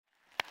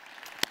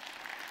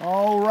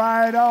All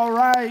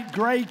right.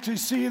 Great to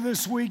see you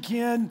this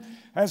weekend.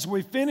 As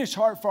we finish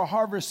Heart for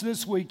Harvest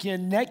this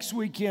weekend, next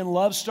weekend,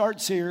 Love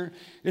Starts Here.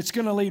 It's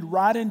going to lead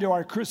right into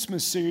our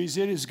Christmas series.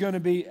 It is going to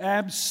be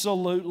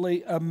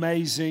absolutely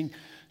amazing,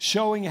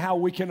 showing how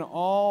we can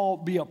all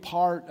be a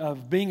part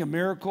of being a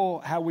miracle,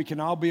 how we can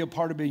all be a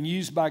part of being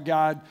used by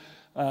God.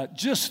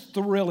 Just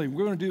thrilling.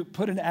 We're going to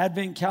put an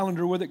Advent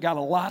calendar with it. Got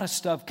a lot of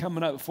stuff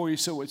coming up for you,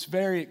 so it's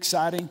very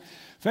exciting.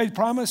 Faith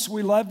Promise,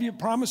 we love you.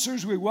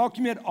 Promisers, we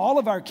welcome you at all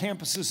of our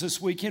campuses this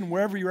weekend.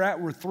 Wherever you're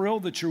at, we're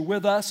thrilled that you're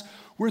with us.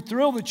 We're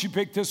thrilled that you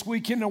picked this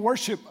weekend to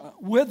worship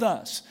with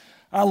us.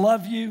 I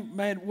love you.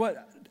 Man,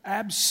 what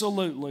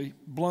absolutely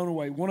blown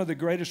away. One of the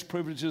greatest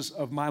privileges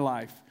of my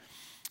life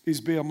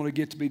is being able to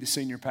get to be the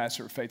senior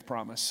pastor at Faith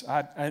Promise.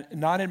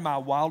 Not in my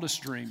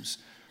wildest dreams.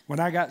 When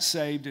I got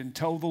saved and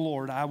told the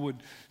Lord I would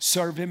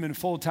serve Him in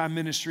full-time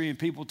ministry, and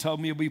people told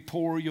me you'll be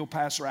poor, you'll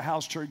pastor a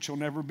house church, you'll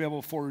never be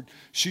able to afford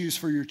shoes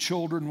for your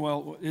children.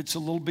 Well, it's a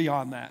little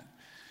beyond that.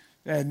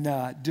 And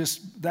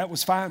that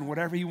was fine,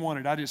 whatever He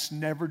wanted. I just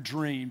never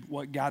dreamed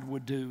what God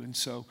would do. And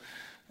so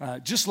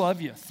just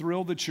love you,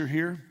 thrilled that you're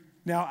here.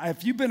 Now,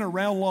 if you've been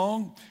around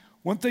long,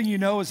 one thing you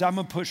know is I'm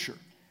a pusher.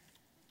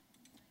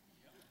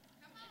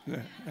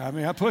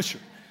 I pusher.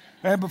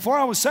 And before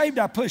I was saved,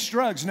 I pushed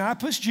drugs. Now I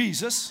push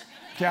Jesus.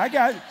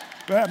 Okay,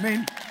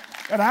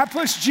 and I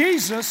push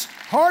Jesus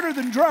harder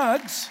than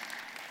drugs.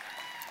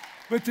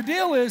 But the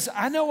deal is,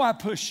 I know I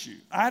pushed you.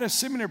 I had a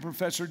seminary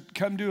professor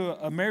come do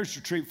a marriage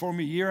retreat for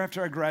me a year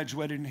after I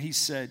graduated, and he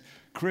said,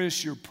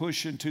 "Chris, you're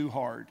pushing too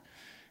hard."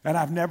 And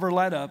I've never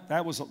let up.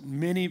 That was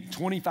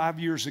 25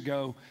 years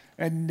ago,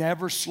 and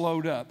never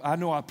slowed up. I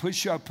know I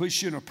push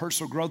you in a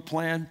personal growth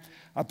plan.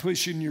 I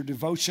push you in your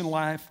devotion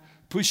life,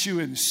 push you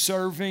in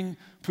serving,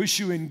 push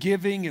you in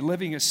giving and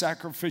living a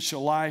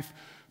sacrificial life.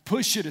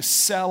 Push you to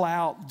sell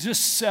out,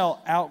 just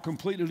sell out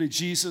completely to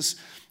Jesus,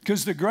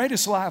 because the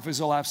greatest life is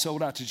a life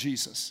sold out to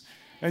Jesus.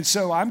 And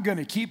so I'm going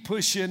to keep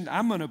pushing.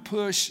 I'm going to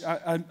push.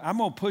 I'm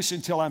going to push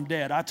until I'm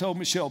dead. I told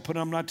Michelle, put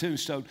on my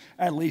tombstone,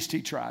 at least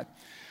he tried.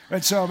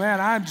 And so,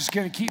 man, I'm just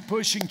going to keep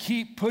pushing,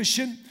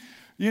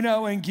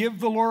 and give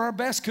the Lord our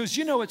best, because,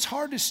 it's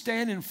hard to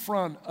stand in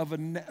front of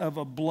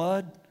a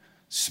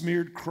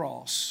blood-smeared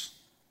cross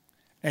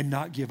and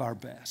not give our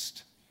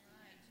best.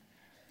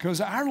 Because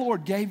our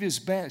Lord gave His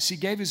best. He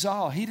gave His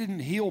all. He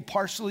didn't heal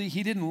partially.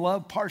 He didn't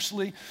love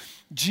partially.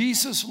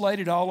 Jesus laid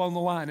it all on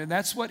the line. And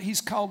that's what He's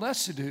called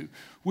us to do,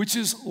 which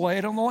is lay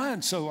it on the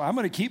line. So I'm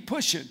going to keep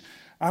pushing.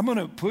 I'm going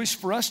to push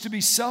for us to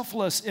be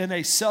selfless in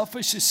a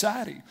selfish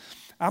society.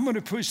 I'm going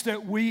to push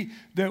that we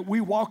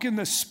walk in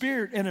the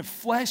Spirit in a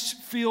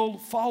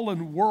flesh-filled,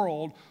 fallen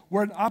world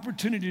where an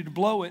opportunity to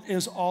blow it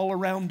is all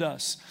around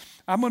us.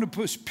 I'm going to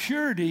push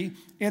purity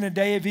in a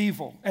day of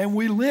evil. And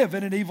we live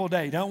in an evil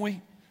day, don't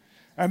we?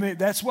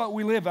 That's what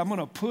we live. I'm going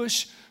to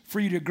push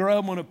for you to grow.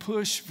 I'm going to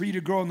push for you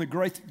to grow in the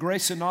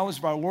grace and knowledge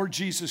of our Lord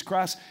Jesus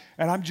Christ.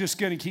 And I'm just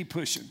going to keep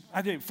pushing.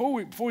 I think before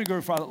we go,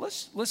 Father,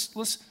 let's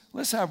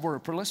have a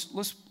word.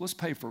 Let's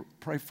pray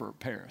for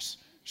Paris,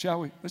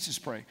 shall we? Let's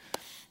just pray.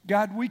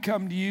 God, we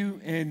come to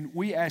you and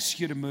we ask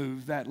you to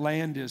move. That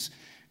land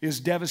is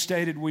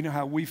devastated. We know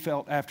how we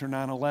felt after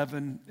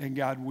 9/11. And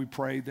God, we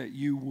pray that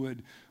you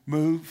would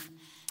move,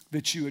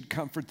 that you would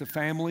comfort the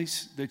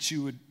families, that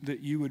you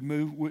would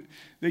move,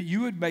 that you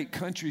would make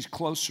countries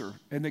closer,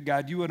 and that,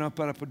 God, you would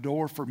open up a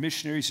door for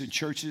missionaries and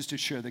churches to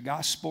share the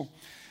gospel,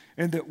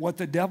 and that what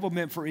the devil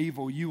meant for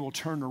evil, you will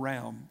turn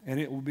around,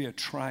 and it will be a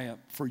triumph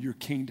for your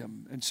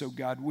kingdom. And so,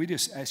 God, we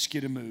just ask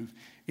you to move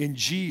in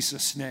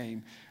Jesus'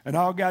 name. And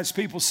all God's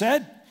people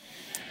said?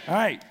 All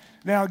right.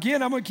 Now,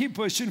 again, I'm going to keep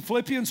pushing.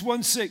 Philippians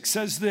 1:6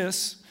 says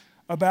this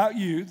about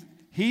you.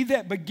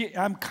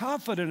 I'm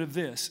confident of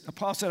this.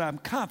 Paul said, I'm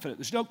confident.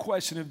 There's no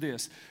question of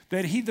this,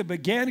 that he that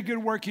began a good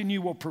work in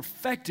you will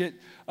perfect it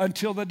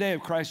until the day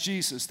of Christ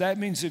Jesus. That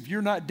means if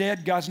you're not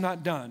dead, God's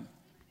not done.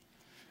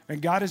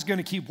 And God is going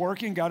to keep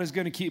working. God is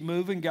going to keep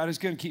moving. God is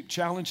going to keep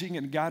challenging.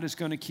 And God is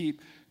going to keep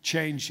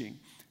changing.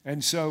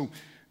 And so,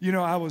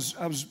 I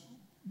was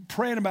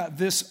praying about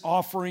this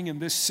offering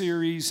and this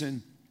series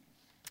and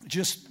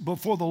just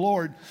before the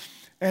Lord.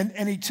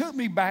 And he took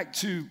me back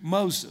to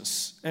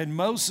Moses. And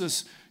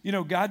Moses,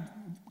 God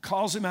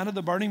calls him out of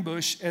the burning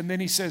bush, and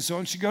then he says, "I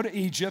want you to go to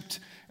Egypt,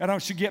 and I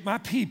want you to get my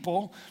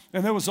people."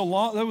 And there was a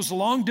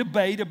long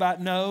debate about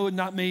no,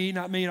 not me,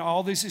 and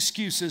all these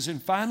excuses.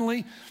 And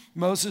finally,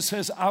 Moses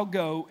says, "I'll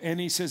go." And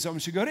he says, "I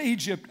want you to go to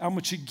Egypt. I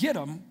want you to get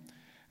them."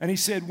 And he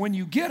said, "When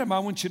you get them, I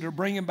want you to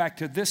bring them back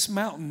to this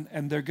mountain,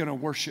 and they're going to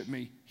worship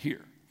me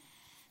here."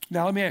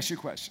 Now, let me ask you a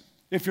question.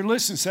 If you're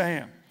listening, say, "I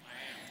am."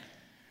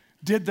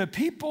 Did the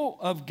people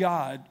of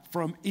God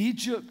from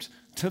Egypt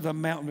to the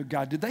mountain of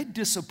God, did they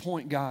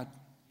disappoint God?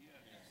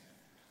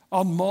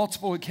 On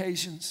multiple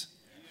occasions?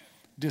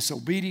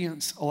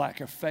 Disobedience, a lack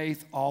of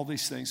faith, all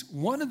these things.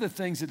 One of the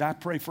things that I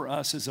pray for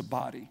us as a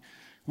body,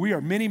 we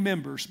are many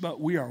members, but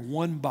we are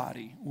one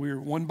body.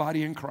 We're one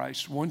body in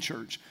Christ, one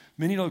church,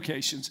 many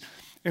locations.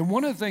 And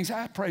one of the things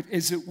I pray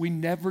is that we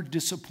never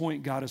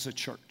disappoint God as a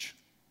church.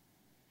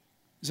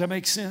 Does that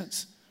make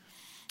sense?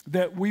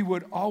 that we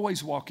would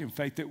always walk in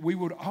faith, that we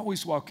would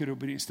always walk in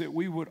obedience, that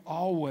we would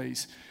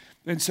always.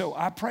 And so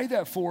I pray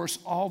that for us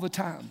all the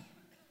time.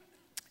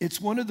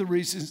 It's one of the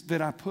reasons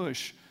that I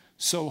push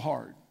so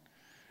hard.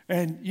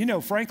 And, you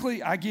know,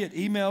 frankly, I get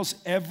emails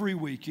every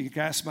week. You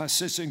can ask my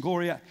sister and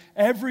Gloria.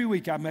 Every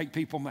week I make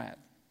people mad.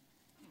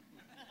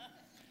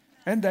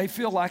 And they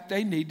feel like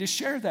they need to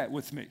share that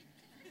with me.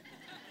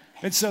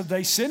 And so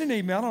they send an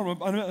email.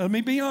 Let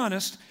me be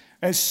honest.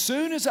 As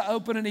soon as I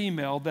open an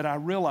email that I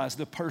realize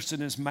the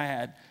person is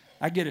mad,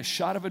 I get a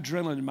shot of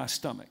adrenaline in my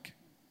stomach.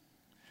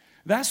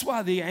 That's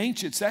why the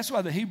ancients, that's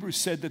why the Hebrews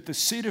said that the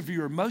seat of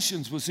your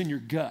emotions was in your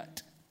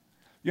gut.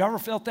 You ever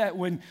felt that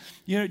when,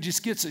 you know, it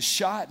just gets a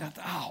shot? And I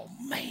thought, oh,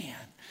 man.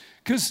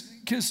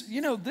 Because, you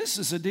know, this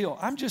is a deal.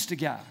 I'm just a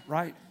guy,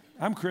 right?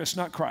 I'm Chris,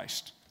 not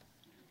Christ.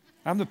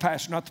 I'm the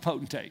pastor, not the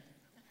potentate.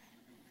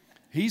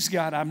 He's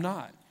God, I'm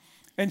not.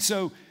 And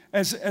so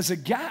as a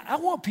guy, I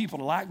want people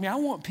to like me. I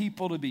want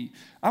people to be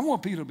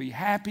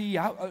happy.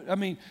 I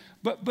mean,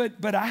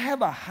 but I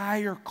have a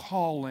higher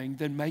calling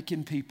than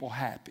making people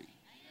happy.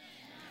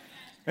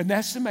 And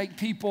that's to make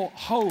people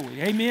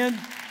holy. Amen?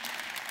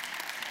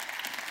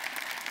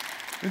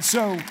 And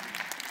so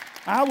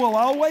I will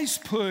always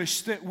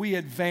push that we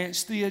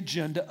advance the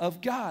agenda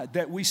of God,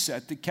 that we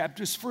set the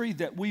captives free,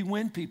 that we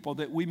win people,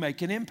 that we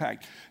make an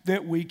impact,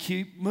 that we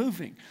keep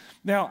moving.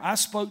 Now, I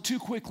spoke too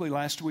quickly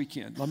last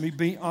weekend. Let me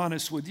be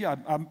honest with you.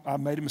 I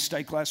made a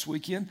mistake last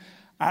weekend.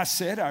 I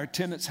said our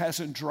attendance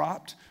hasn't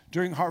dropped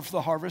during Heart for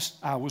the Harvest.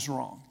 I was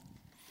wrong.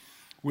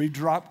 We've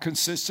dropped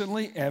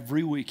consistently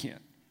every weekend.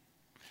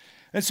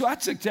 And so I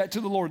took that to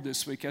the Lord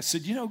this week. I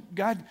said, you know,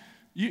 God,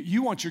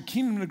 you want your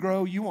kingdom to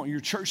grow. You want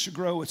your church to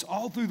grow. It's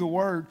all through the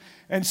word.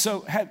 And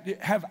so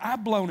have I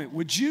blown it?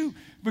 Would you?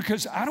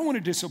 Because I don't want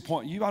to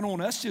disappoint you. I don't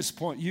want us to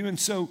disappoint you. And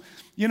so,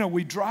 you know,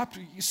 we dropped.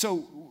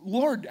 So,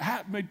 Lord,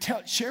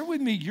 share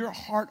with me your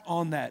heart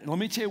on that. And let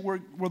me tell you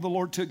where the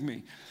Lord took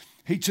me.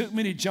 He took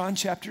me to John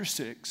chapter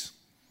 6,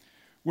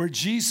 where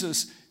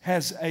Jesus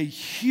has a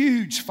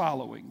huge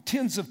following.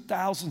 Tens of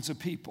thousands of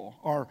people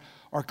are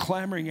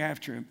clamoring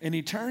after him. And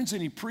he turns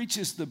and he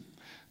preaches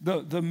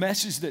the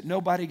message that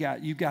nobody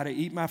got. You've got to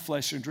eat my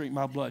flesh and drink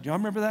my blood. Y'all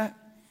remember that?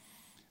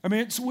 I mean,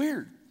 it's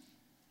weird.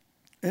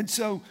 And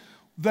so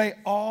they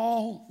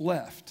all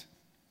left.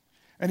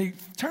 And he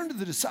turned to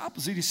the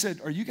disciples and he said,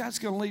 are you guys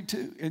going to leave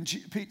too? And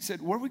Pete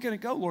said, where are we going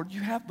to go, Lord?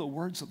 You have the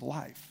words of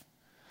life.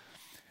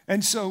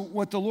 And so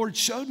what the Lord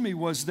showed me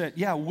was that,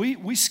 yeah,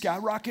 we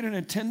skyrocket in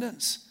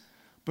attendance,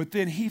 but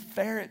then he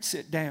ferrets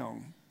it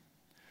down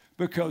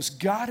because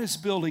God is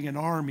building an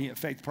army at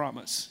Faith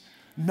Promise.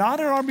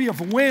 Not an army of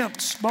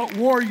wimps, but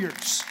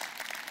warriors.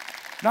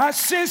 Not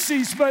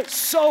sissies, but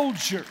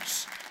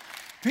soldiers.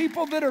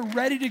 People that are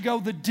ready to go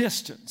the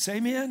distance.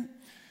 Amen?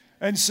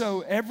 And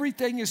so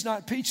everything is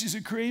not peaches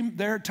and cream.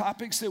 There are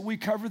topics that we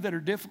cover that are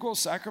difficult.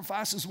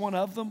 Sacrifice is one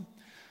of them.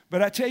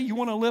 But I tell you, you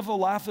want to live a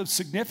life of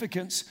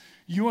significance.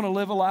 You want to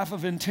live a life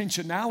of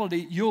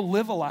intentionality. You'll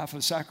live a life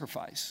of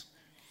sacrifice.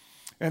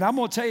 And I'm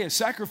going to tell you,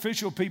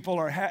 sacrificial people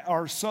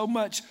are so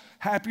much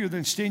happier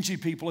than stingy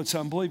people. It's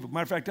unbelievable.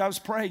 Matter of fact, I was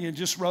praying and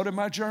just wrote in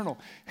my journal,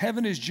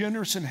 heaven is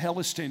generous and hell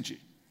is stingy.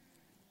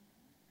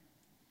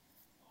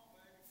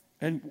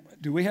 And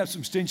do we have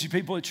some stingy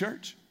people at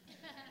church?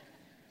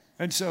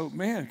 And so,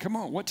 man, come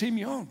on, what team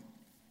you on?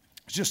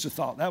 It's just a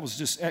thought. That was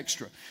just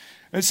extra.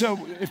 And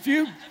so if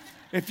you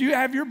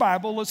have your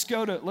Bible, let's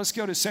go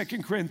to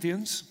 2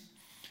 Corinthians.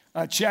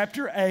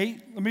 Chapter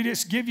 8, let me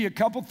just give you a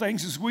couple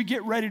things as we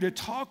get ready to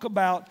talk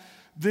about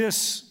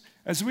this,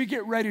 as we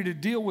get ready to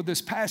deal with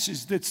this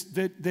passage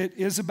that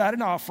is about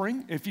an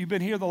offering. If you've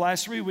been here the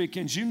last 3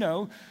 weekends, you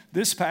know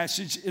this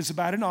passage is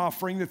about an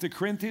offering that the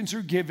Corinthians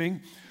are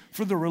giving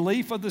for the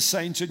relief of the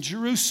saints in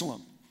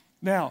Jerusalem.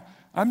 Now,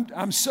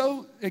 I'm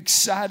so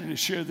excited to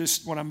share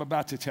this, what I'm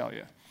about to tell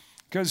you,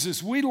 because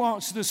as we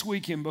launch this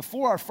weekend,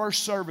 before our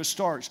first service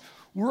starts,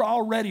 we're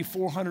already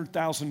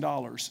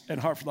 $400,000 at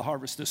Heart for the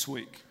Harvest this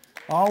week.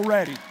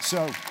 Already.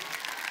 So,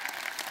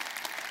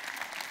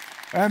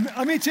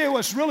 let me tell you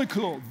what's really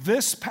cool.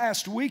 This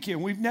past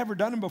weekend, we've never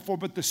done it before,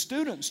 but the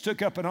students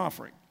took up an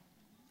offering.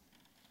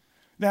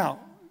 Now,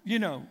 you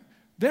know,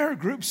 there are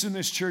groups in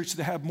this church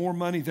that have more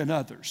money than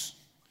others.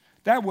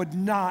 That would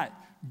not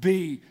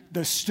be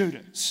the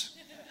students.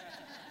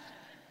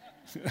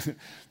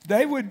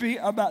 They would be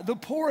about the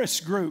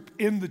poorest group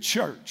in the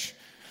church.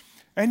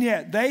 And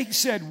yet they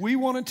said, we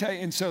want to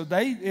take, and so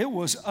it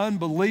was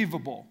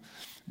unbelievable.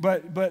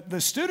 But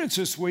the students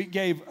this week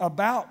gave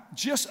about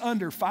just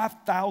under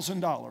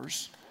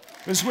 $5,000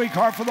 this week,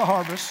 Heart for the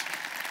Harvest.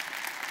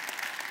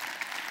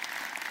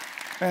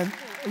 And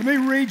let me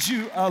read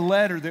you a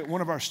letter that one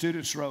of our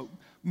students wrote.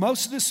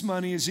 Most of this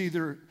money is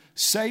either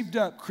saved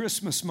up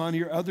Christmas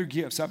money or other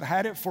gifts. I've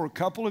had it for a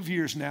couple of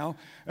years now,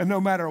 and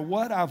no matter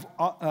what I've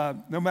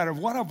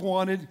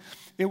wanted,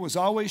 it was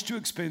always too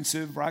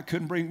expensive, or I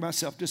couldn't bring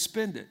myself to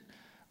spend it.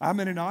 I'm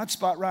in an odd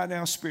spot right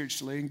now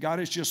spiritually, and God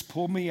has just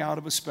pulled me out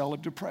of a spell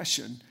of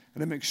depression,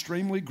 and I'm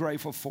extremely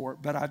grateful for it.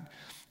 But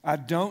I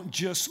don't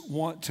just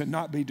want to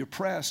not be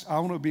depressed. I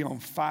want to be on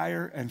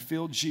fire and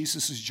feel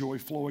Jesus' joy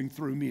flowing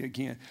through me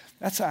again.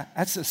 That's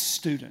a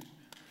student.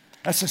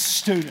 That's a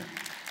student.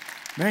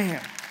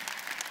 Man.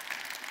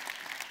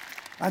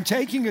 I'm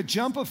taking a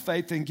jump of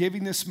faith and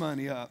giving this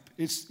money up.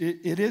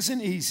 It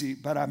isn't easy,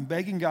 but I'm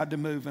begging God to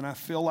move, and I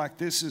feel like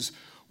this is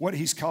what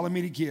he's calling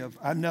me to give.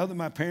 I know that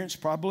my parents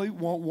probably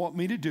won't want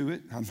me to do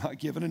it. I'm not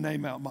giving a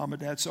name out, Mom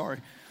and Dad, sorry.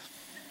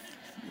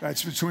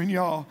 That's between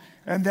y'all.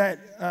 And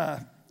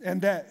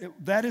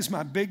that is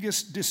my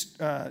biggest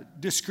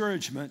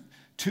discouragement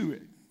to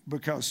it,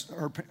 because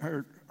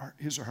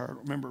his or her, I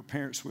don't remember,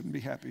 parents wouldn't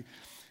be happy.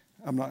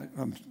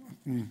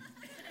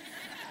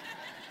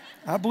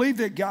 I believe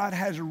that God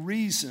has a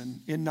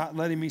reason in not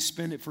letting me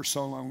spend it for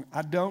so long.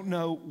 I don't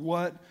know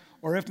what,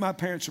 or if my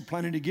parents are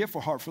planning to give for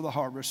Heart for the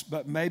Harvest,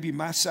 but maybe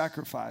my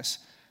sacrifice,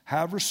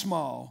 however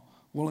small,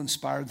 will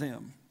inspire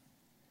them.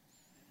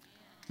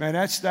 Man,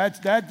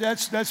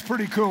 that's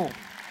pretty cool.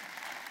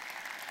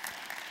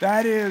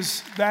 That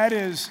is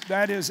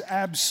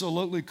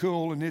absolutely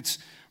cool, and it's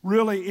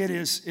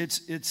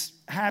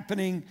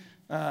happening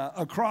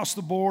across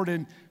the board.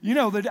 And you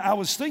know that I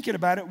was thinking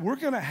about it. We're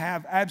going to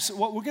have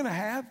what we're going to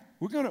have.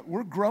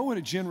 We're growing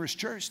a generous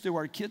church through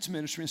our kids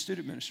ministry and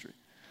student ministry.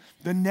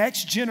 The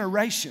next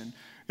generation,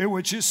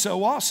 which is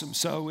so awesome.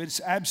 So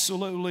it's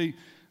absolutely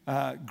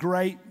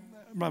great.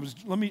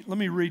 Let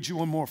me read you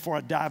one more before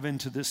I dive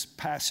into this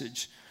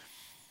passage,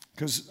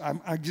 because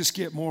I just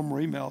get more and more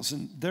emails,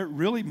 and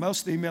most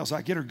of the emails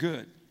I get are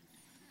good.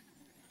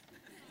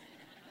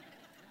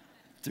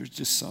 There's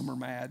just some are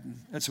mad, and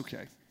that's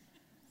okay.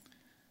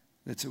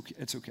 That's okay.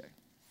 It's okay.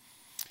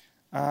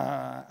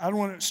 I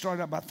want to start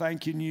out by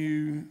thanking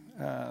you,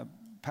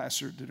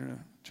 Pastor. Didn't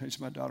I change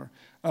my daughter?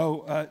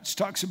 It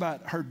talks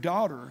about her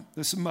daughter.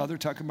 This is a mother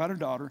talking about her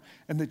daughter,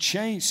 and the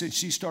change since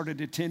she started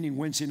attending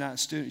Wednesday night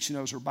student. She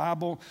knows her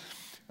Bible.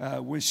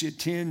 When she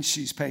attends,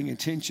 she's paying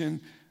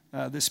attention.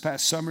 This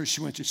past summer,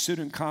 she went to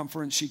student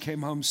conference. She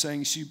came home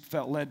saying she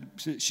felt led.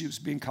 She was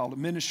being called to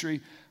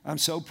ministry. I'm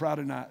so proud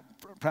of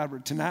her.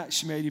 Tonight,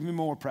 she made even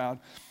more proud.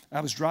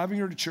 I was driving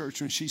her to church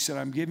when she said,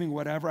 "I'm giving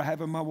whatever I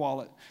have in my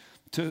wallet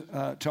to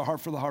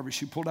Heart for the Harvest."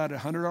 She pulled out a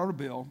 $100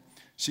 bill.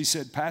 She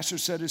said, "Pastor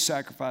said his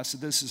sacrifice,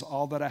 that this is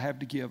all that I have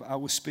to give." I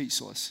was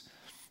speechless.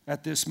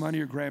 At this money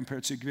her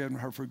grandparents had given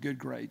her for good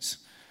grades.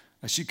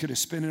 She could have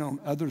spent it on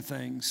other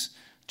things.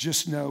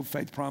 Just know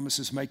Faith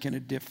Promises making a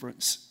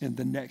difference in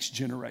the next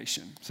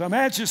generation. So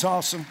man, it's just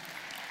awesome.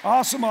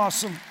 Awesome,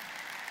 awesome.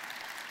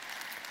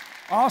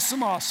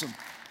 Awesome, awesome.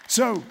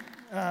 So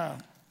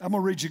I'm going to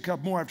read you a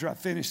couple more after I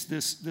finish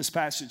this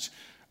passage.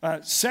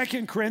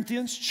 2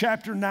 Corinthians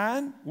chapter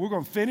 9. We're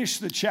going to finish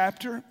the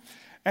chapter.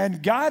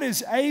 And God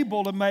is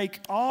able to make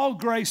all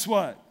grace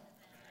what?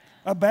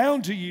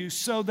 Abound to you,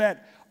 so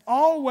that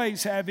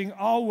always having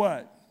all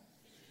what?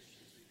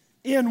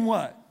 In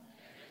what?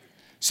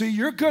 See,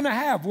 you're going to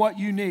have what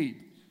you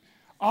need.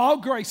 All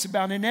grace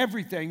abound in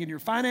everything, in your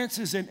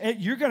finances, and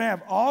you're going to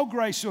have all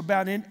grace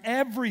abound in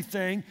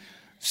everything.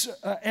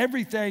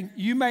 Everything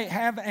you may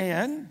have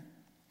an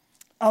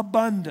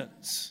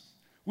abundance.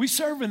 We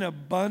serve an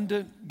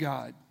abundant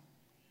God.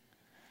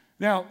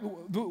 Now,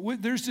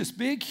 there's this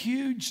big,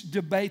 huge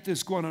debate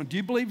that's going on. Do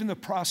you believe in the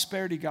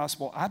prosperity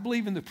gospel? I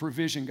believe in the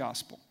provision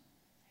gospel.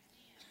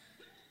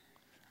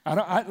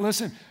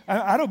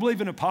 I don't believe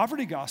in a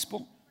poverty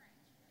gospel.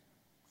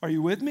 Are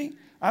you with me?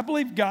 I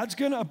believe God's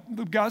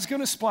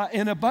gonna supply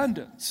in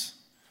abundance.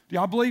 Do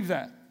y'all believe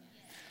that?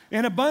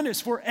 In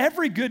abundance for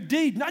every good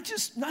deed, not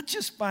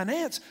just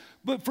finance,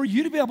 but for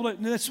you to be able to.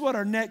 And that's what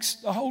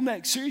the whole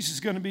next series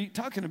is going to be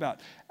talking about.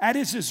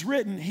 As is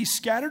written, He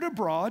scattered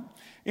abroad,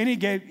 and He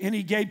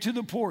gave to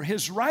the poor.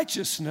 His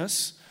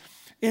righteousness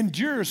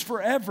endures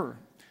forever.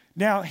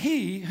 Now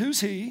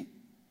who's He?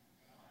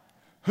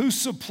 Who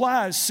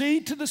supplies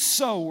seed to the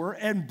sower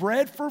and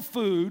bread for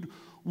food,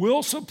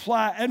 will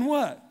supply and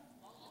what?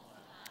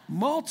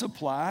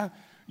 Multiply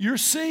your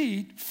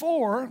seed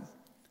for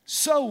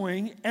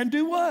sowing and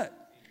do what?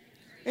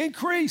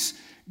 Increase.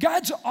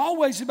 God's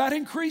always about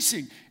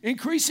increasing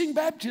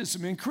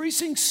baptism,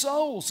 increasing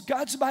souls.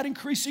 God's about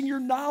increasing your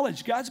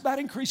knowledge. God's about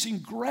increasing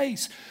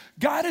grace.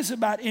 God is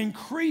about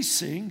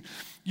increasing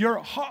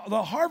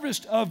the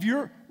harvest of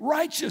your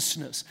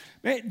righteousness.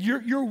 Man,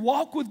 your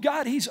walk with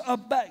God, He's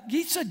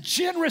a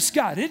generous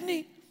God, isn't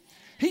He?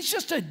 He's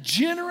just a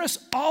generous,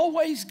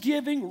 always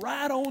giving,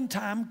 right on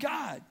time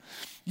God.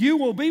 You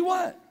will be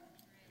what?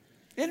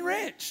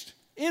 Enriched.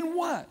 In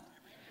what?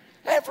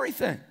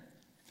 Everything.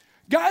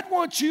 God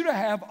wants you to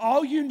have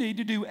all you need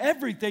to do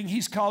everything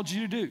He's called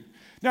you to do.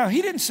 Now,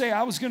 He didn't say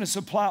I was going to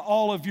supply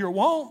all of your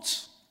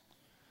wants.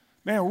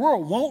 Man, we're a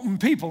wanting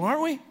people,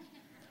 aren't we?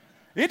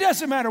 It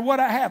doesn't matter what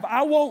I have.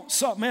 I want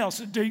something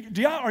else.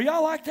 Are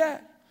y'all like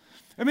that?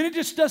 I mean, it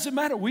just doesn't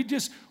matter.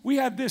 We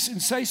have this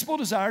insatiable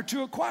desire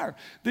to acquire,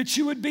 that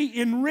you would be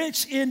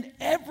enriched in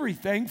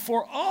everything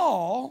for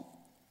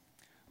all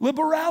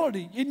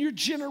liberality, in your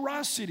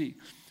generosity,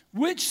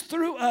 which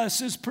through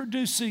us is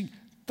producing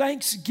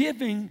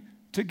thanksgiving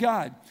to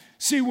God.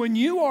 See, when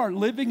you are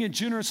living a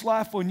generous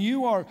life, when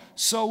you are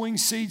sowing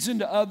seeds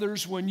into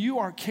others, when you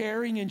are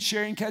caring and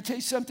sharing, can I tell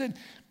you something?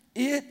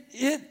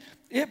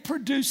 It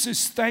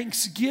produces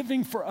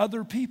thanksgiving for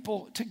other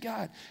people to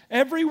God.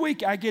 Every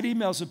week I get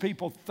emails of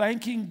people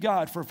thanking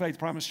God for Faith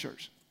Promise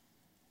Church,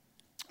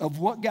 of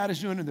what God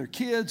is doing in their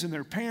kids and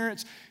their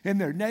parents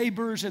and their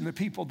neighbors and the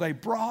people they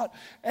brought.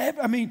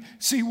 I mean,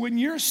 see, when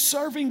you're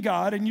serving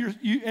God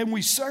and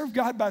we serve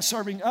God by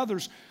serving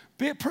others,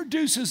 it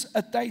produces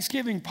a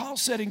thanksgiving. Paul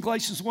said in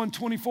Galatians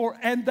 1:24,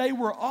 and they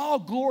were all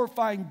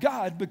glorifying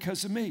God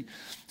because of me.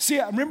 See,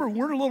 I remember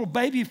we're little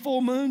baby full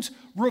moons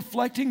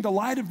reflecting the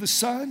light of the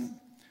sun,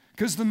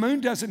 because the moon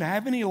doesn't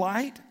have any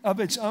light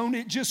of its own.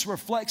 It just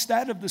reflects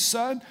that of the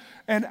sun.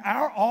 And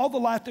all the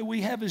light that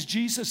we have is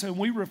Jesus, and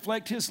we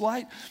reflect his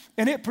light,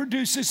 and it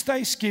produces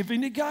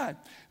thanksgiving to God.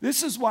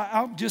 This is why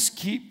I'll just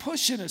keep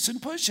pushing us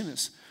and pushing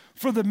us.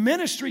 For the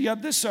ministry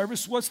of this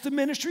service, what's the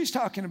ministry he's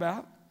talking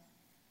about?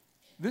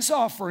 This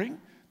offering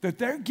that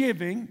they're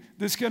giving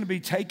that's going to be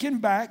taken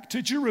back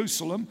to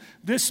Jerusalem,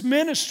 this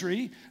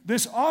ministry,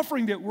 this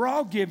offering that we're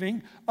all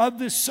giving of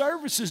this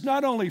service is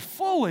not only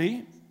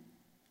fully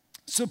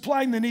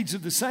supplying the needs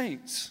of the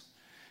saints.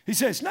 He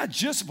says it's not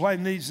just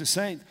supplying the needs of the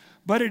saints,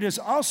 but it is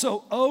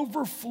also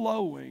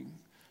overflowing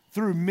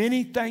through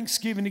many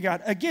thanksgiving to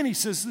God. Again, he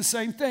says the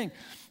same thing.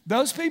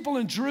 Those people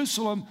in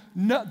Jerusalem,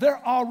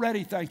 they're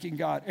already thanking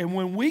God. And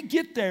when we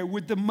get there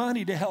with the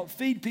money to help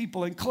feed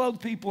people and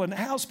clothe people and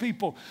house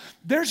people,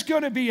 there's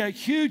going to be a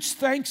huge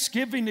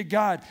thanksgiving to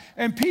God.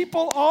 And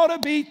people ought to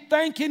be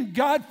thanking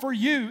God for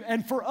you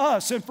and for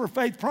us and for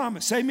Faith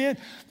Promise. Amen?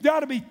 They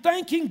ought to be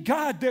thanking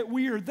God that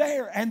we are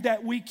there and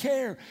that we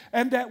care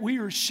and that we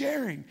are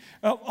sharing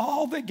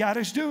all that God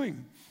is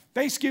doing.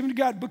 Thanksgiving to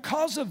God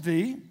because of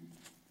the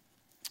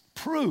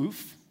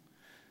proof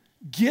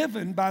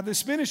given by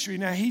this ministry.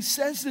 Now, he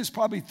says this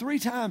probably 3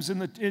 times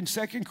in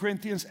 2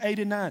 Corinthians 8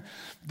 and 9.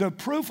 The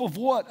proof of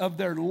what? Of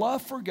their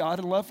love for God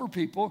and love for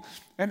people.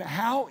 And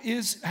how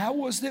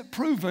was it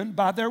proven?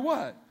 By their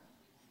what?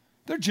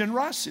 Their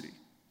generosity.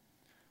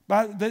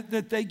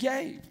 That they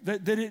gave,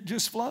 that it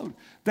just flowed.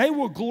 They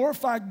will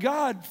glorify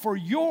God for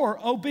your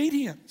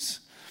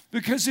obedience.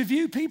 Because if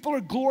you people are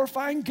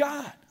glorifying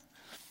God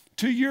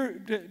to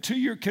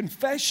your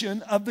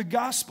confession of the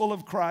gospel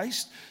of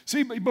Christ.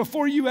 See,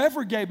 before you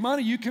ever gave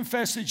money, you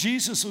confessed that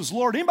Jesus was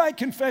Lord. Anybody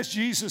confess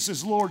Jesus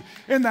as Lord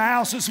in the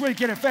house this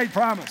weekend at Faith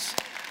Promise?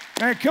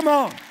 Man, come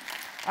on.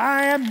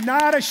 I am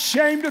not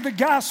ashamed of the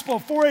gospel,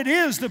 for it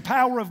is the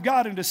power of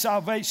God unto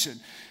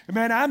salvation.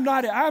 Man,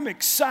 I'm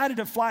excited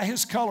to fly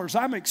his colors.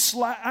 I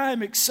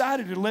am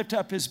excited to lift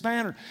up his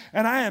banner,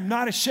 and I am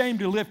not ashamed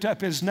to lift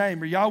up his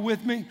name. Are y'all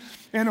with me?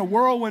 In a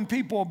world when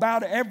people bow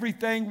to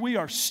everything, we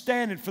are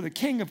standing for the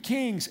King of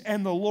Kings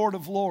and the Lord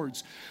of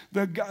Lords.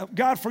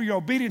 God, for your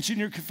obedience in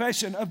your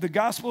confession of the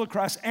gospel of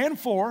Christ and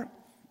for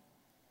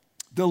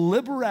the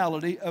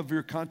liberality of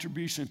your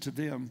contribution to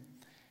them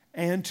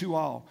and to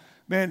all.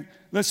 Man,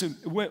 listen,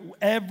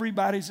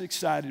 everybody's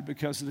excited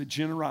because of the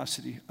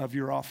generosity of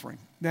your offering.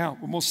 Now,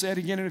 we'll say it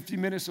again in a few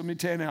minutes. Let me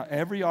tell you now,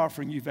 every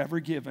offering you've ever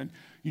given,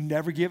 you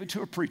never give it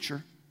to a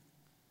preacher.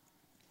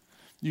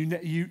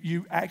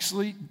 You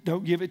actually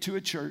don't give it to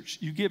a church.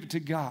 You give it to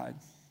God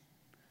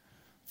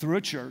through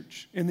a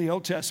church. In the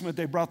Old Testament,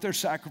 they brought their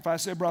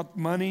sacrifice. They brought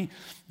money.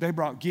 They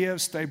brought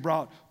gifts. They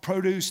brought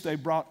produce. They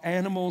brought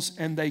animals,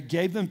 and they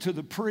gave them to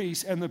the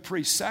priest, and the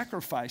priest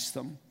sacrificed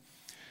them.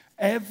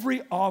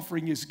 Every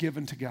offering is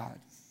given to God.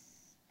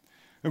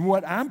 And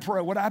what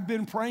I've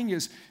been praying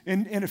is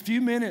in a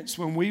few minutes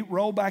when we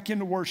roll back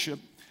into worship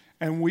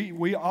and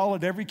we all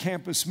at every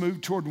campus move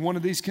toward one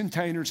of these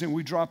containers and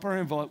we drop our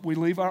envelope, we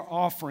leave our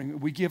offering,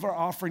 we give our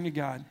offering to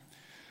God.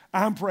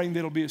 I'm praying that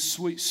it'll be a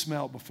sweet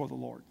smell before the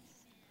Lord,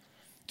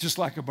 just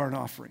like a burnt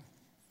offering.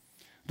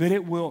 That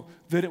it will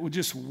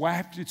just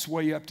waft its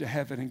way up to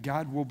heaven, and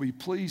God will be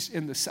pleased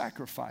in the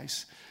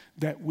sacrifice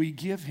that we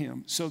give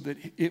him so that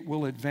it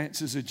will advance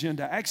his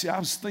agenda. Actually, I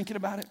was thinking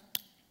about it.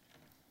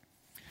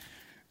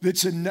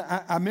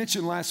 I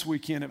mentioned last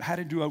weekend of how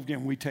to do over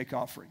again. We take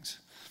offerings.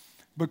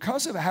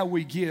 Because of how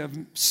we give,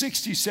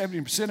 60,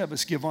 70% of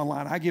us give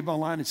online. I give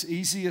online. It's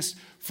easiest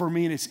for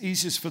me and it's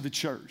easiest for the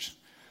church.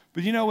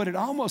 But you know what? It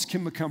almost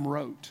can become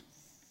rote.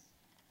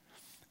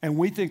 And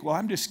we think, well,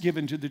 I'm just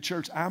giving to the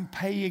church. I'm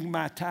paying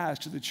my tithes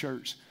to the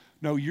church.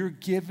 No, you're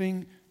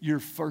giving your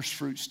first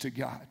fruits to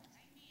God.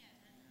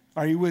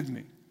 Are you with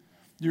me?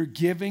 You're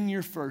giving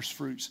your first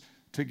fruits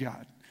to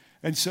God.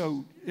 And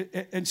so,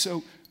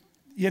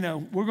 you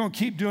know, we're going to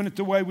keep doing it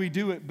the way we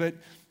do it, but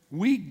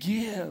we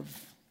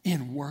give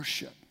in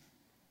worship.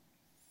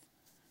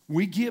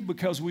 We give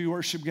because we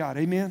worship God.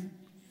 Amen?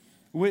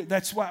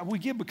 That's why we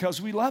give,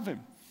 because we love him.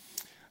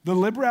 The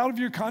liberality of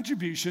your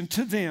contribution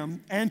to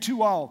them and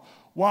to all,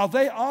 while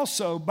they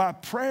also, by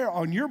prayer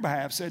on your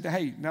behalf, said,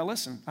 hey, now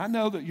listen, I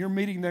know that you're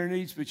meeting their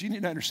needs, but you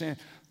need to understand,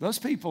 those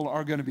people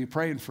are going to be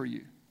praying for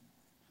you.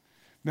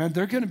 Man,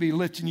 they're going to be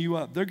lifting you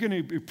up. They're going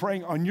to be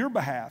praying on your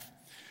behalf.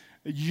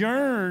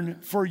 Yearn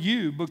for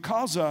you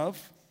because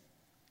of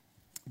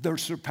the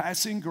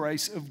surpassing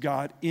grace of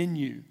God in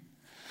you.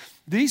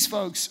 These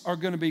folks are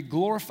going to be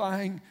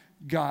glorifying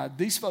God.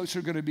 These folks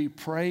are going to be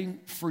praying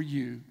for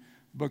you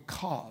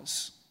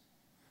because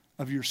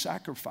of your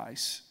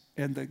sacrifice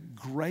and the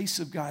grace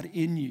of God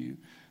in you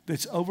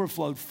that's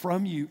overflowed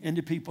from you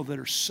into people that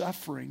are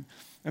suffering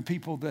and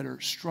people that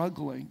are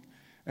struggling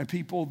and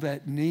people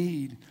that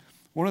need.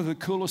 One of the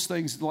coolest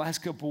things in the last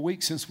couple of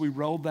weeks since we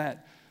rolled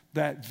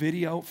that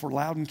video for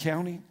Loudoun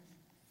County,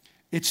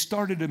 it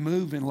started to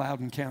move in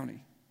Loudoun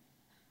County.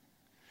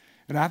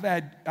 And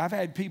I've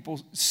had people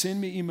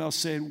send me emails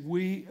saying,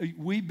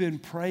 we've been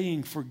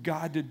praying for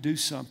God to do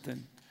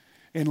something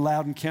in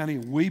Loudoun County,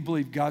 and we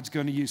believe God's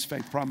going to use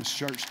Faith Promise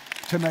Church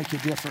to make a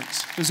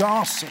difference. It's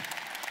awesome.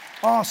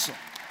 Awesome.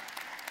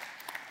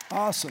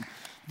 Awesome.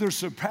 The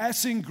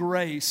surpassing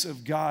grace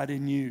of God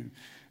in you.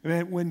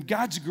 When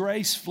God's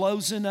grace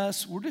flows in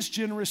us, we're just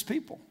generous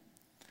people.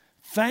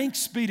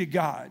 Thanks be to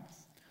God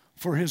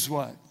for his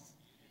what?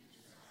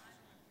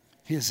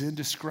 His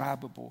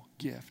indescribable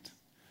gift.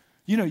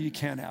 You know you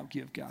can't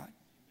outgive God.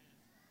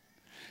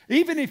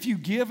 Even if you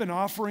give an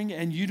offering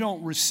and you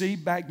don't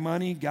receive back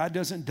money, God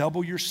doesn't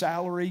double your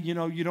salary,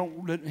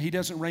 he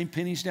doesn't rain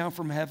pennies down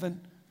from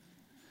heaven.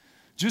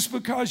 Just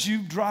because you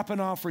drop an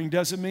offering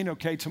doesn't mean,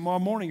 okay, tomorrow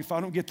morning if I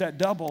don't get that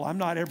double, I'm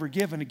not ever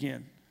giving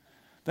again.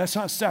 That's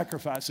not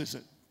sacrifice, is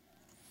it?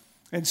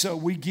 And so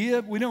we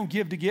don't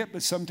give to get,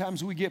 but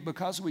sometimes we give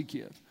because we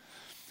give.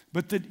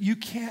 But that you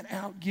can't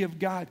outgive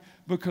God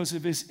because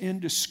of his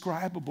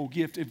indescribable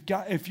gift.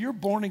 If you're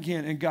born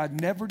again and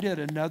God never did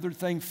another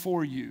thing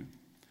for you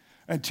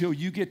until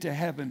you get to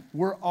heaven,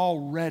 we're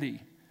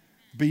already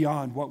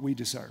beyond what we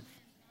deserve.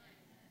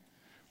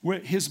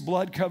 His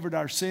blood covered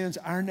our sins.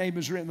 Our name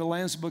is written in the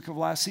Lamb's Book of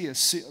Life. He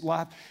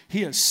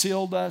has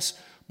sealed us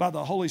by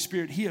the Holy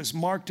Spirit. He has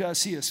marked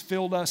us. He has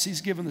filled us.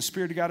 He's given the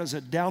Spirit of God as a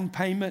down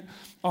payment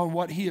on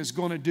what he is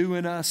going to do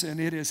in us,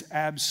 and it is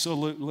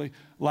absolutely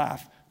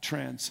life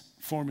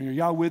transforming. Are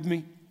y'all with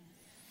me?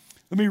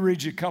 Let me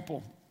read you a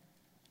couple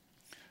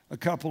of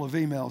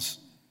emails,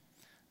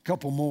 a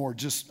couple more.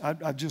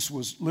 I just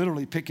was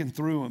literally picking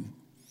through them.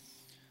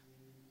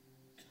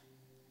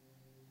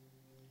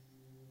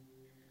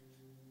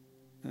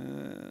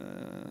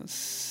 Let's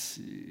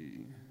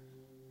see.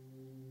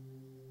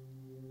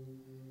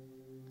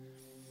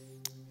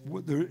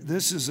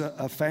 This is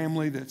a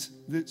family that's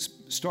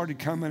started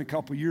coming a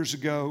couple years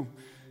ago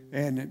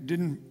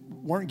and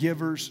weren't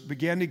givers,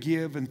 began to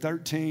give in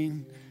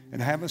 13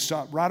 and haven't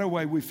stopped. Right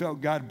away, we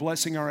felt God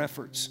blessing our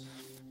efforts.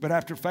 But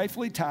after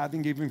faithfully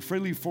tithing, giving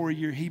freely for a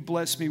year, he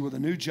blessed me with a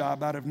new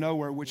job out of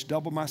nowhere, which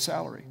doubled my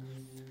salary.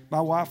 My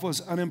wife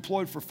was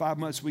unemployed for 5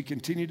 months. We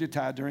continued to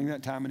tithe during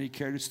that time, and he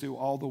carried us through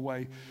all the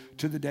way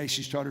to the day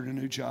she started a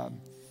new job.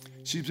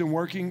 She's been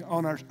working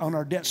on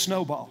our debt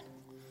snowball.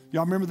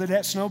 Y'all remember the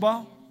debt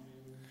snowball?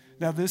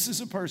 Now, this is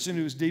a person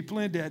who is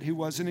deeply in debt, who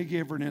wasn't a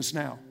giver and is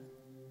now.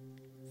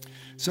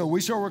 So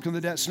we start working on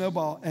the debt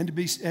snowball, and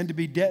to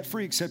be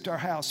debt-free except our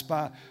house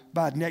by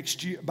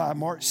next year, by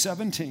March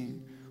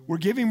 17. We're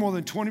giving more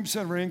than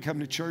 20% of our income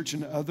to church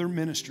and other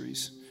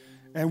ministries.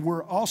 And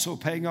we're also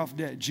paying off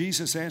debt.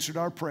 Jesus answered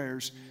our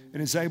prayers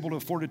and is able to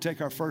afford to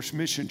take our first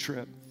mission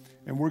trip.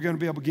 And we're going to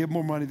be able to give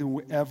more money than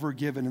we ever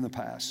given in the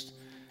past.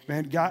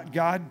 Man,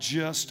 God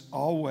just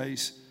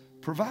always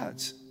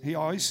provides. He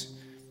always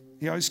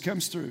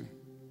comes through.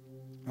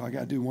 Oh, I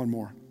got to do one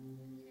more.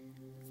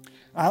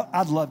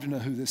 I'd love to know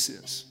who this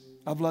is.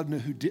 I'd love to know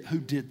who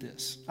did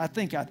this. I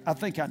think I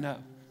know.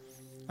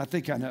 I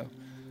think I know.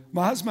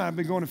 My husband and I have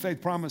been going to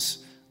Faith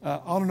Promise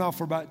on and off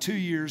for about 2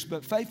 years,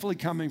 but faithfully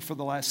coming for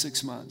the last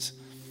 6 months.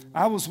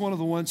 I was one of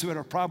the ones who had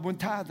a problem with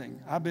tithing.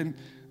 I've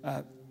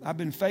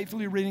been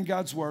faithfully reading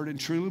God's word and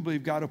truly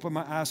believe God opened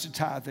my eyes to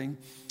tithing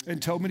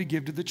and told me to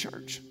give to the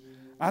church.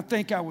 I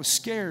think I was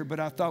scared, but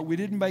I thought we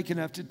didn't make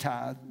enough to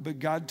tithe, but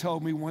God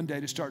told me one day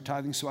to start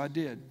tithing, so I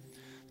did.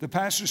 The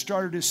pastor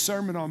started his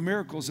sermon on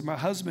miracles, and my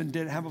husband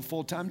didn't have a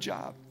full-time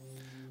job,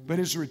 but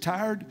he's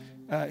retired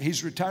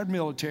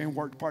military and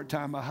worked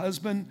part-time. My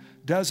husband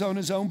does own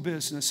his own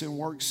business and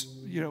works,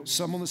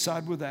 some on the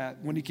side with that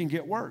when he can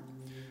get work.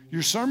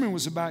 Your sermon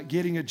was about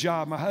getting a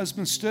job. My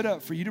husband stood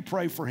up for you to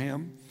pray for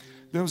him.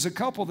 There was a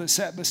couple that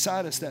sat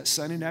beside us that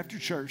Sunday, and after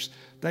church,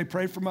 they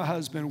prayed for my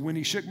husband. When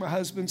he shook my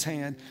husband's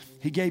hand,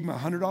 he gave him a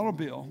 $100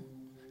 bill,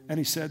 and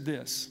he said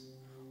this,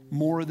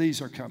 "More of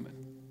these are coming."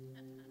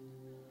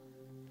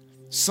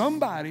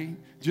 Somebody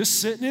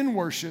just sitting in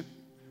worship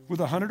with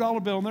a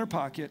 $100 bill in their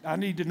pocket. I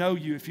need to know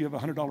you if you have a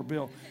 $100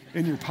 bill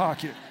in your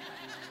pocket.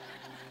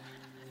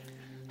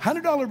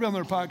 $100 bill in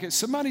their pocket.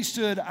 Somebody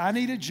stood, I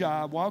need a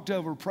job, walked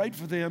over, prayed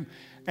for them,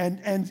 and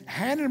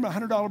handed him a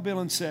 $100 bill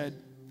and said,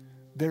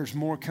 "There's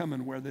more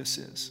coming where this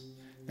is."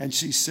 And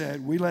she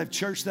said, we left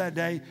church that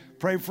day,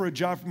 prayed for a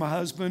job for my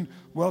husband.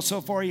 Well, so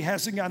far he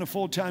hasn't got a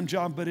full-time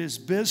job, but his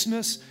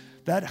business,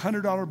 that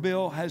 $100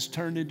 bill has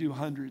turned into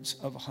hundreds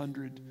of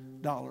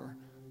 $100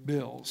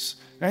 bills.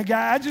 And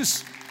God,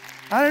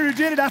 I never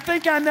did it. I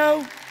think I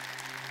know.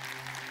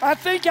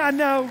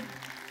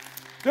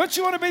 Don't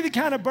you want to be the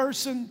kind of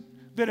person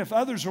that if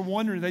others are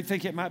wondering, they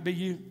think it might be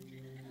you?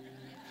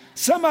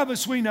 Some of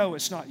us, we know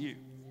it's not you.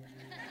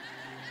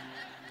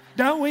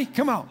 Don't we?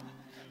 Come on.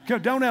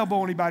 Don't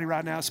elbow anybody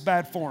right now. It's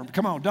bad form.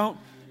 Come on. Don't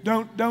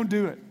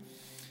do it.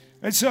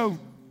 And so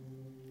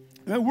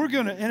we're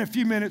going to, in a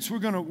few minutes, we're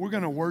going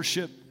to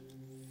worship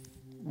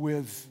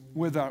with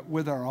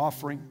our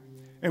offering.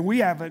 And we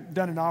haven't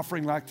done an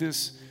offering like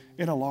this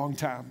in a long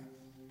time.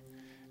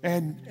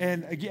 And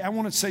again, I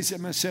want to say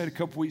something I said a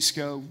couple weeks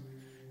ago.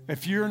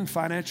 If you're in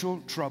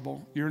financial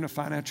trouble, you're in a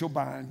financial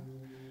bind,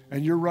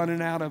 and you're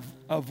running out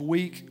of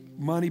week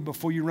money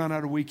before you run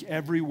out of week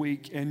every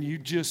week, and you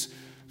just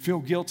feel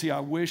guilty, I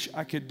wish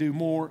I could do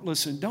more.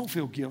 Listen, don't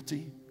feel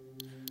guilty.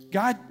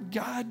 God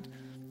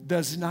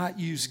does not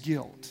use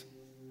guilt.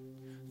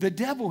 The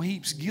devil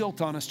heaps guilt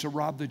on us to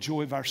rob the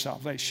joy of our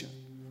salvation.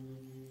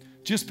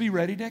 Just be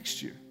ready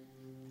next year.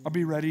 I'll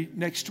be ready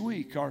next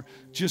week, or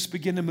just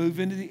begin to move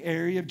into the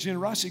area of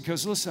generosity.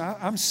 Because listen,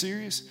 I'm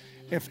serious.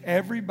 If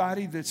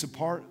everybody that's a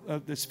part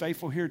of that's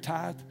faithful here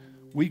tithe,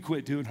 we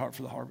quit doing Heart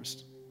for the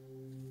Harvest.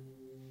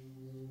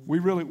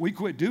 We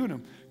quit doing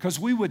them because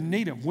we wouldn't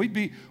need them.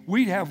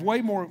 We'd have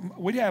way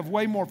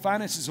more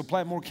finances to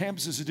plant more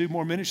campuses to do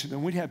more ministry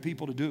than we'd have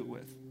people to do it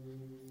with.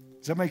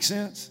 Does that make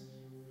sense?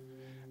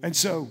 And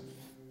so,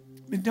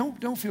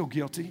 don't feel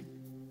guilty.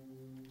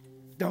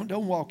 Don't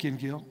walk in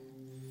guilt.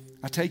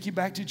 I take you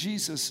back to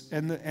Jesus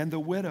and the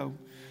widow.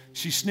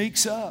 She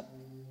sneaks up,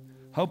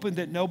 hoping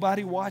that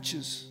nobody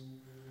watches,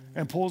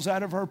 and pulls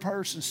out of her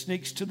purse and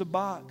sneaks to the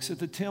box at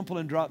the temple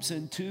and drops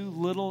in 2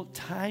 little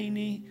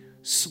tiny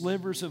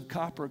slivers of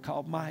copper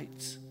called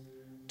mites.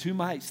 2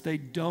 mites. They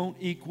don't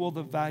equal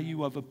the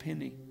value of a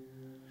penny.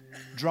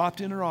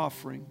 Dropped in her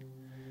offering,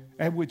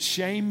 and with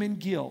shame and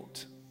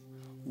guilt,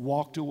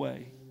 walked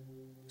away,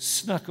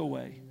 snuck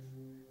away,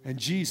 and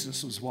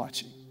Jesus was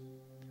watching.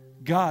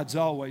 God's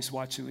always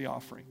watching the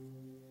offering.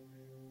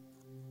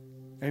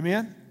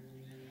 Amen?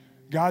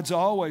 God's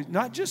always,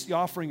 not just the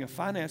offering of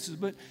finances,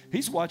 but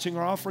he's watching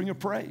our offering of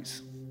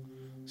praise.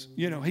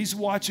 You know, he's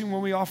watching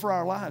when we offer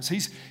our lives.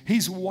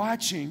 He's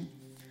watching,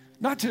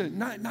 not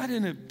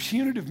in a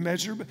punitive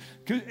measure, but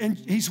and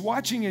he's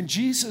watching, and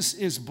Jesus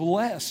is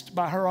blessed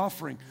by her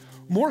offering.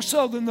 More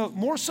so than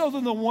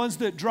the ones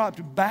that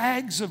dropped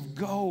bags of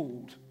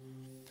gold.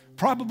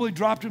 Probably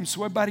dropped them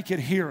so everybody could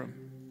hear them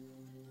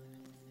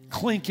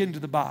clink into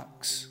the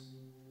box.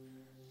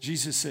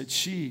 Jesus said,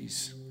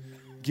 she's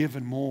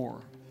given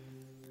more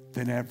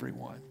than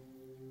everyone,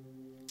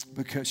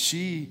 because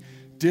she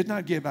did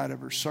not give out of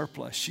her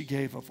surplus. She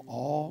gave of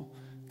all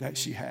that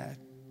she had.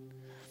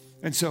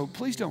 And so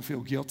please don't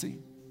feel guilty.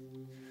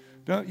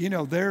 You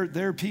know, there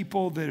are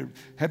people that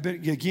have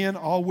been, again,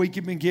 all week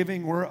have been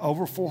giving. We're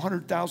over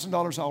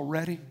 $400,000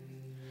 already.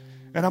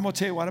 And I'm going to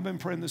tell you what I've been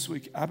praying this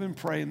week. I've been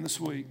praying this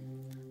week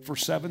for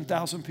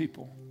 7,000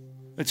 people.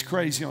 It's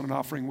crazy on an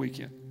offering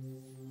weekend.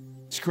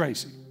 It's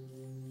crazy.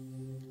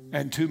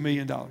 And $2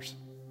 million.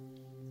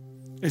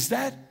 Is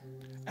that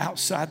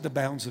outside the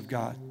bounds of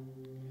God?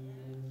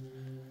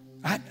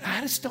 I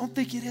just don't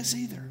think it is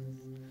either.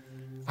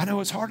 I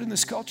know it's hard in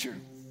this culture.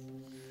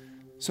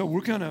 So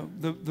we're gonna,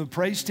 the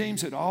praise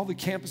teams at all the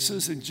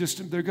campuses, and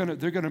just they're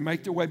gonna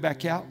make their way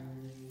back out.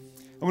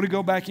 I'm gonna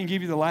go back and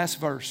give you the last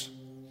verse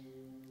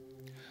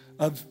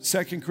of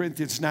 2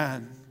 Corinthians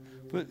 9.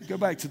 But go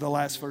back to the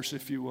last verse,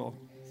 if you will.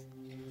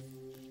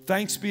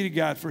 Thanks be to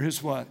God for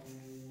his what?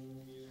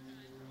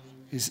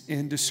 His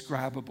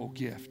indescribable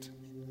gift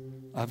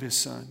of his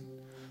son.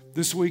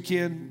 This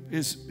weekend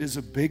is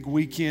a big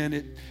weekend.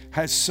 It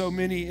has so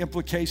many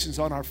implications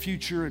on our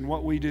future and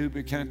what we do.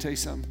 But can I tell you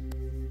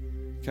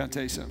something? Can I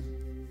tell you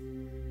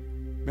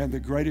something? Man, the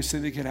greatest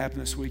thing that can happen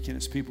this weekend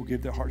is people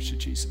give their hearts to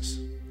Jesus.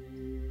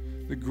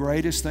 The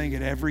greatest thing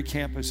at every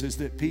campus is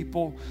that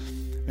people,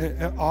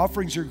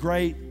 offerings are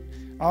great.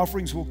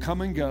 Offerings will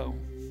come and go.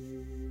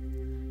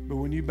 But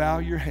when you bow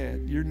your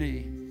head, your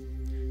knee,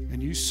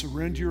 and you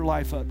surrender your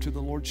life up to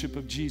the lordship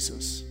of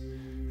Jesus,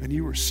 and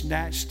you were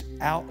snatched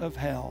out of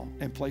hell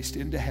and placed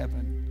into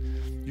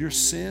heaven, your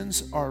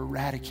sins are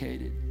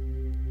eradicated.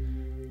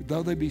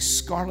 Though they be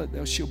scarlet,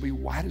 they shall be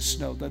white as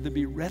snow. Though they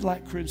be red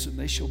like crimson,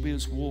 they shall be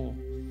as wool.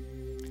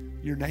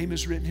 Your name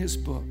is written in his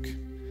book.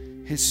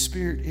 His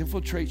spirit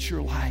infiltrates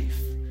your life,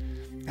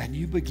 and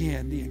you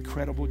begin the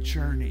incredible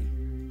journey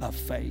of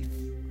faith.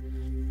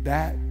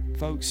 That,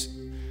 folks,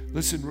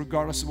 listen,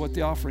 regardless of what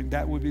the offering,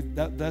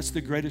 that's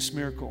the greatest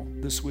miracle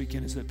this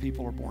weekend, is that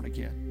people are born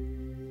again.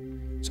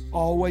 It's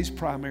always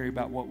primary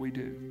about what we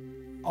do.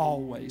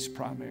 Always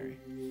primary.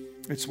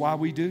 It's why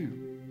we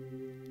do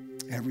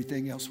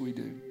everything else we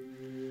do.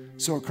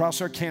 So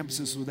across our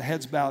campuses, with the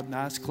heads bowed and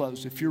eyes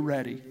closed, if you're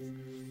ready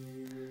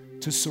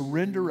to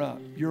surrender up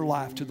your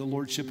life to the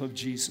lordship of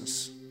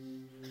Jesus.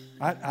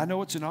 I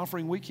know it's an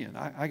offering weekend.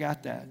 I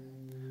got that.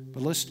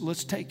 But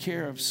let's take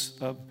care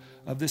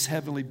of this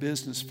heavenly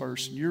business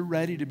first. You're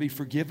ready to be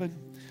forgiven.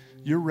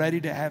 You're ready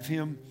to have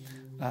him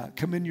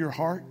come in your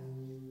heart.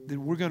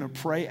 Then we're going to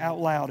pray out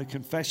loud a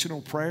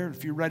confessional prayer.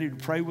 If you're ready to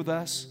pray with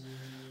us,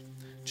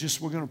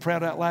 we're going to pray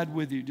out loud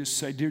with you. Just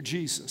say, Dear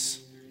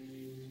Jesus,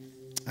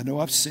 I know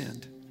I've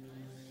sinned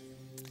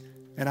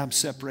and I'm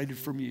separated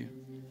from you.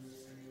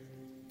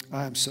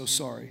 I am so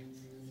sorry.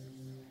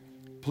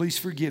 Please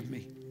forgive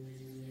me.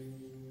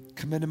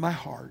 Come into my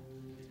heart.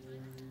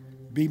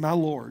 Be my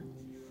Lord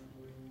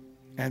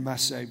and my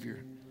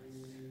Savior.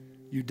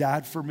 You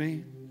died for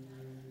me.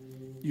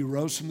 You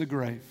rose from the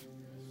grave.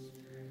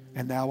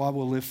 And now I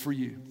will live for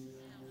you.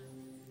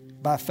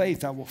 By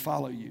faith, I will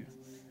follow you.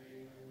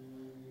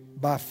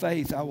 By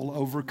faith, I will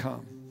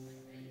overcome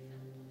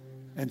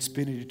and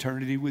spend an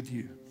eternity with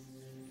you.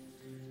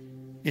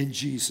 In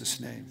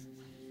Jesus' name.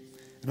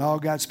 And all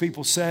God's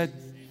people said,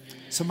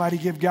 somebody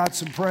give God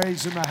some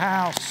praise in the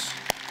house.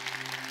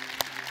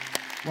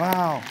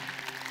 Wow.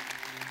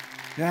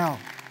 Now,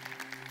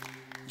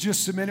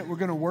 just a minute, we're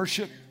going to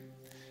worship.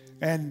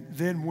 And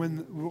then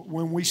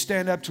when we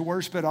stand up to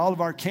worship at all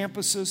of our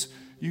campuses,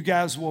 you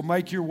guys will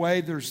make your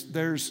way.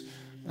 There's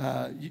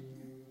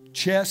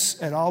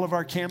chests at all of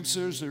our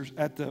campuses. There's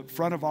at the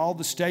front of all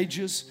the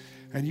stages.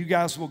 And you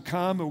guys will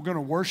come and we're going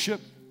to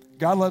worship.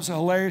 God loves a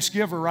hilarious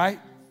giver, right?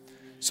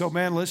 So,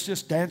 man, let's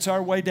just dance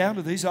our way down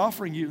to these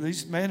offering.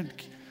 Man,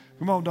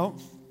 come on,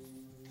 don't.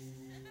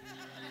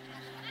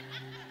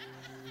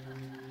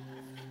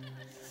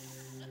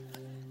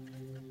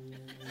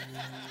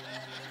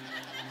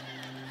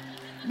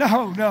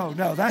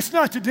 No. That's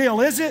not the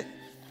deal, is it?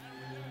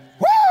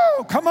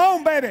 Woo! Come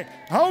on, baby.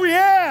 Oh,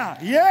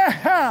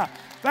 yeah.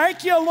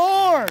 Thank you,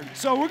 Lord.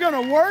 So we're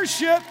going to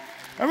worship,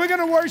 and we're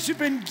going to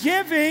worship in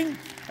giving,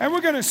 and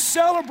we're going to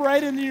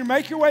celebrate, and then you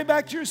make your way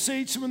back to your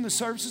seats. And when the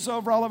service is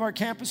over, all of our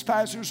campus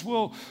pastors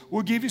will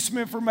give you some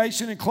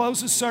information and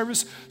close the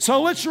service. So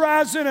let's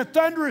rise in a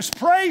thunderous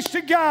praise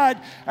to God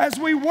as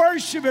we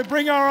worship and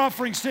bring our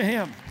offerings to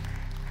Him.